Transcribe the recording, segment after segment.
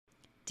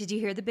Did you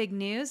hear the big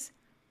news?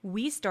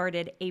 We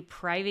started a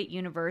private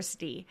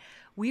university.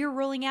 We are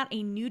rolling out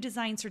a new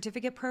design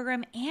certificate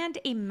program and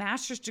a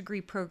master's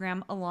degree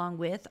program along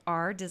with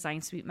our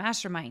Design Suite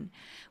Mastermind.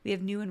 We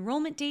have new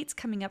enrollment dates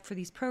coming up for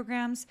these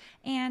programs.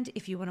 And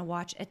if you want to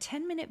watch a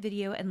 10-minute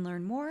video and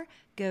learn more,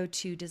 go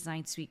to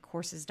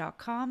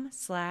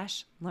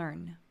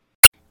designsuitecourses.com/learn.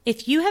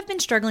 If you have been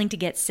struggling to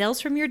get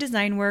sales from your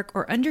design work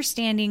or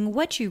understanding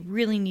what you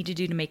really need to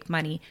do to make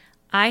money,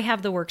 I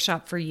have the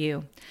workshop for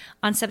you.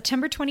 On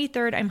September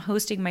 23rd, I'm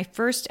hosting my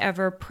first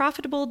ever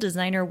Profitable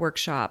Designer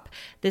Workshop.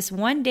 This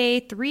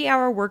one-day,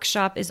 3-hour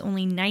workshop is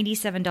only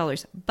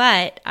 $97,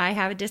 but I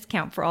have a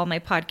discount for all my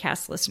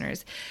podcast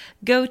listeners.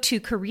 Go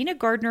to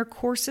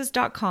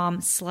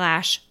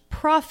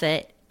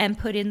karinagardnercourses.com/profit and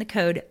put in the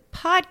code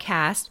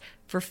podcast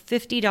for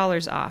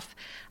 $50 off.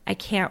 I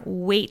can't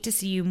wait to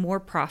see you more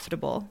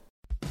profitable.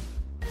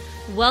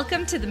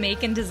 Welcome to the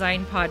Make and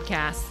Design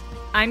Podcast.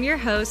 I'm your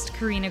host,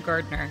 Karina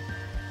Gardner.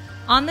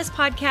 On this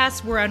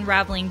podcast, we're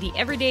unraveling the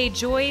everyday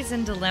joys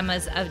and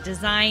dilemmas of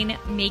design,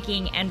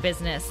 making, and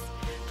business.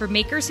 For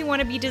makers who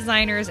want to be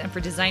designers and for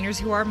designers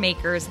who are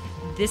makers,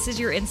 this is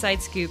your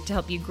inside scoop to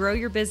help you grow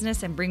your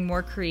business and bring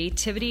more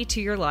creativity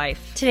to your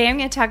life. Today, I'm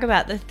going to talk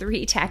about the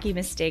 3 tacky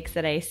mistakes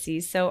that I see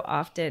so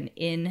often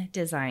in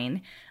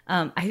design.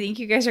 I think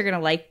you guys are going to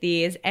like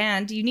these,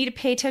 and you need to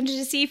pay attention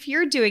to see if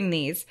you're doing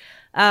these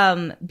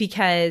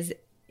because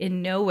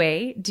in no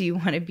way do you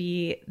want to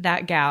be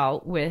that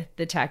gal with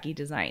the tacky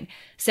design.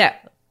 So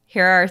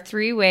here are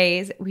 3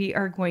 ways we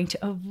are going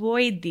to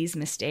avoid these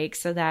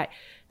mistakes so that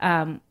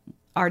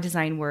our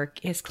design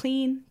work is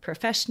clean,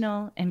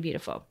 professional, and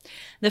beautiful.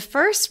 The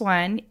first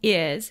one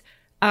is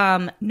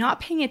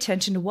not paying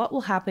attention to what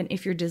will happen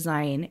if your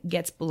design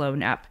gets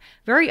blown up.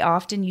 Very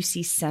often you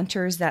see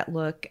centers that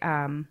look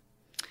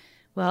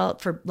well,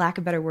 for lack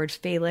of a better word,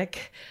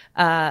 phallic.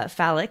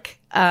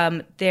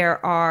 There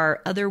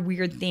are other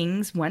weird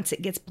things. Once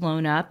it gets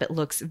blown up, it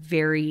looks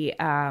very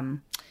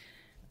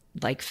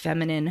like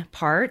feminine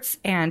parts,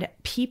 and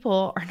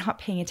people are not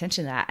paying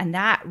attention to that. And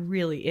that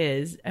really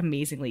is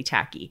amazingly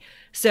tacky.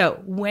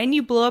 So when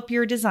you blow up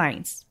your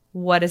designs,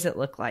 what does it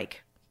look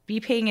like? Be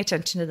paying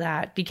attention to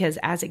that, because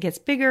as it gets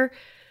bigger,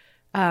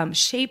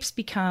 shapes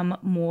become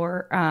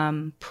more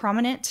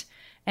prominent.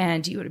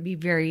 And you want to be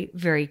very,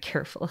 very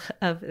careful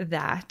of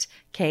that.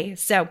 Okay.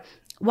 So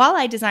while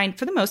I design,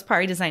 for the most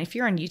part, if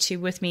you're on YouTube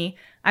with me,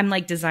 I'm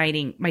like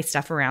designing my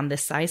stuff around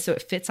this size so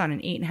it fits on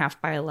an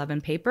 8.5 by 11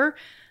 paper.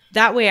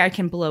 That way I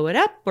can blow it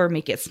up or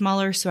make it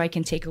smaller so I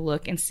can take a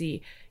look and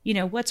see,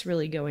 what's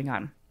really going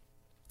on.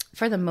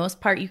 For the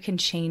most part, you can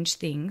change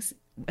things,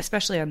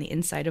 especially on the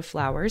inside of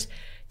flowers,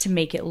 to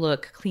make it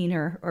look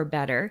cleaner or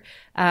better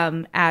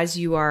as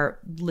you are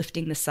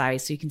lifting the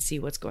size so you can see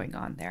what's going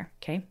on there.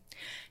 Okay.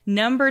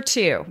 Number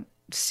 2,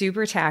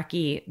 super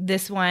tacky.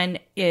 This one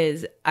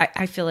is,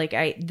 I feel like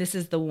this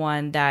is the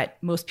one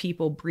that most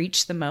people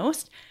breach the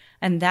most.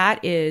 And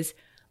that is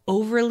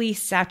overly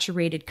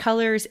saturated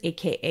colors,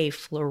 AKA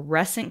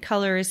fluorescent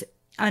colors,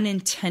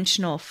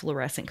 unintentional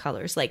fluorescent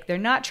colors. Like they're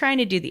not trying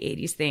to do the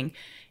 80s thing.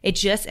 It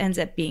just ends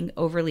up being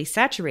overly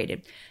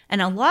saturated.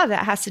 And a lot of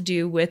that has to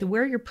do with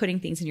where you're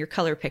putting things in your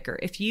color picker.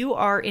 If you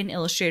are in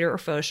Illustrator or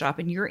Photoshop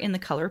and you're in the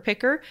color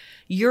picker,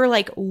 you're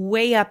like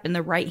way up in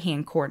the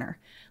right-hand corner,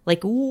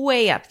 like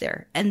way up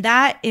there. And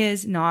that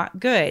is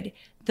not good.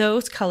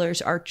 Those colors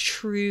are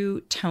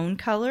true tone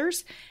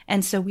colors.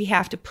 And so we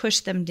have to push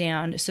them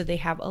down so they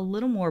have a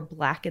little more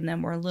black in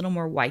them or a little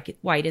more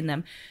white in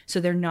them, so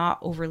they're not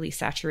overly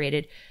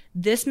saturated.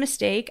 This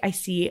mistake I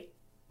see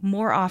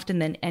more often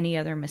than any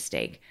other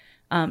mistake,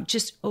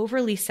 just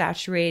overly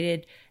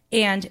saturated.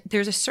 And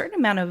there's a certain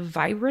amount of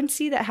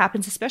vibrancy that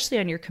happens, especially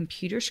on your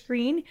computer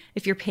screen,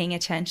 if you're paying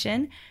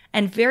attention.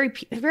 And very,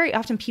 very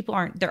often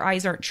their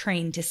eyes aren't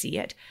trained to see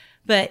it.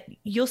 But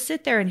you'll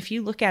sit there, and if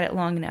you look at it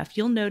long enough,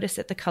 you'll notice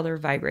that the color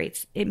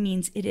vibrates. It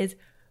means it is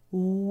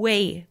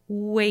way,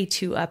 way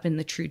too up in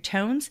the true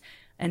tones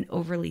and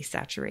overly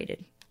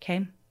saturated.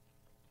 Okay.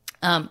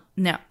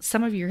 Now,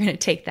 some of you are going to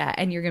take that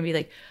and you're going to be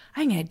like,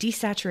 I'm going to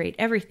desaturate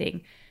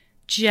everything.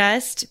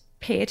 Just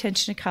pay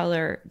attention to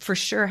color. For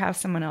sure, have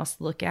someone else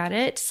look at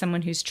it,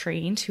 someone who's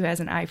trained, who has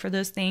an eye for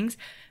those things,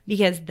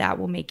 because that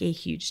will make a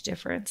huge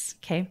difference.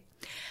 Okay.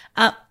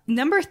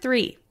 Number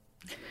 3.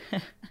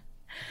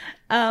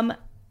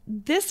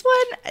 This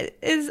one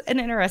is an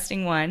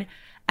interesting one.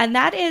 And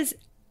that is,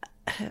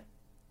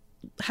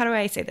 how do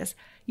I say this?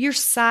 Your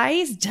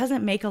size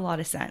doesn't make a lot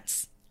of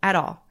sense at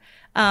all.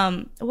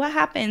 What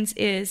happens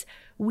is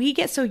we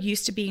get so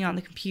used to being on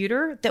the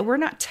computer that we're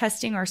not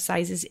testing our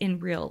sizes in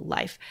real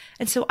life.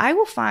 And so I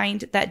will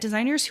find that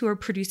designers who are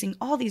producing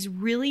all these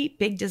really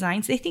big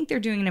designs, they think they're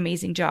doing an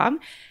amazing job.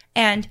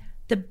 And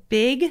the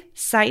big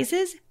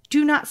sizes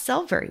do not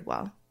sell very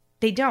well.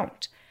 They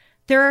don't.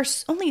 There are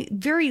only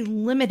very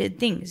limited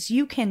things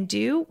you can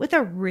do with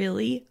a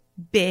really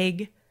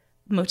big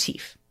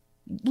motif.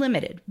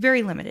 Limited,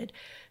 very limited.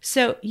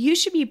 So you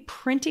should be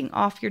printing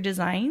off your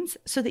designs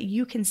so that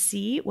you can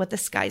see what the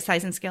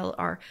size and scale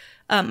are.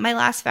 My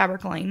last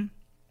fabric line,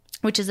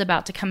 which is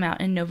about to come out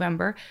in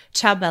November,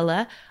 Ciao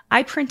Bella,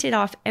 I printed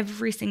off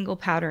every single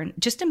pattern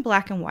just in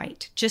black and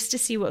white, just to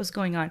see what was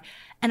going on.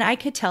 And I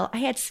could tell I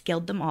had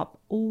scaled them up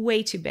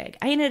way too big.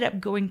 I ended up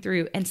going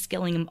through and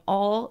scaling them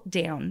all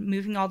down,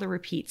 moving all the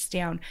repeats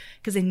down,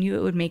 because I knew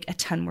it would make a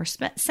ton more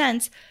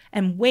sense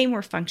and way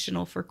more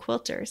functional for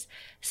quilters.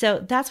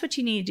 So that's what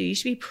you need to do. You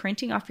should be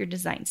printing off your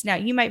designs. Now,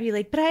 you might be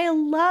like, but I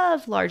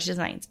love large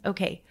designs.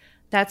 Okay,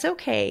 that's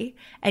okay.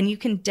 And you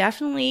can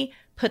definitely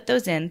put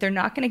those in. They're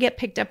not going to get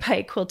picked up by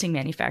a quilting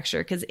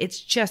manufacturer because it's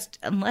just,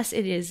 unless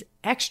it is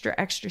extra,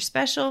 extra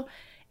special,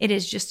 it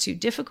is just too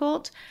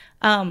difficult.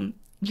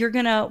 You're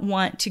going to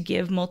want to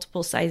give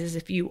multiple sizes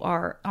if you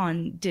are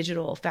on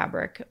digital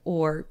fabric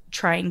or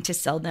trying to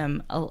sell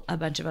them a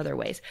bunch of other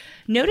ways.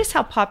 Notice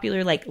how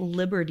popular like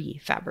Liberty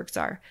fabrics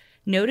are.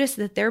 Notice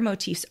that their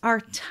motifs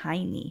are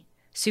tiny.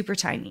 Super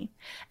tiny.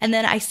 And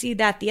then I see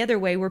that the other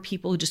way where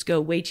people just go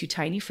way too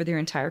tiny for their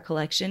entire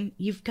collection.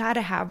 You've got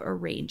to have a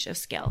range of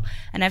scale.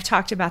 And I've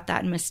talked about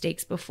that in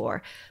mistakes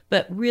before.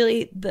 But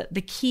really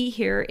the key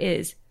here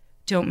is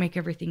don't make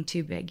everything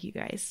too big, you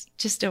guys.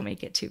 Just don't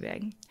make it too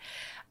big.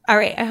 All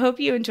right. I hope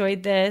you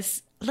enjoyed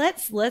this.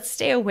 Let's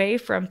stay away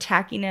from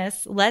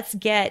tackiness. Let's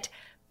get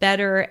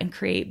better and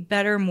create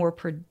better, more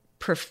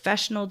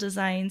professional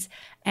designs,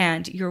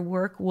 and your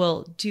work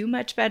will do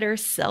much better,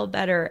 sell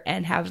better,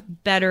 and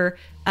have better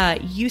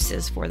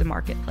uses for the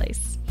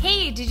marketplace.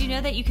 Hey, did you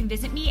know that you can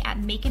visit me at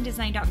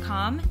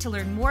makeanddesign.com to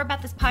learn more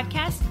about this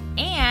podcast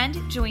and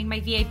join my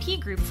VIP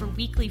group for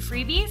weekly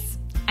freebies?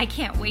 I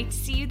can't wait to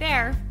see you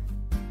there.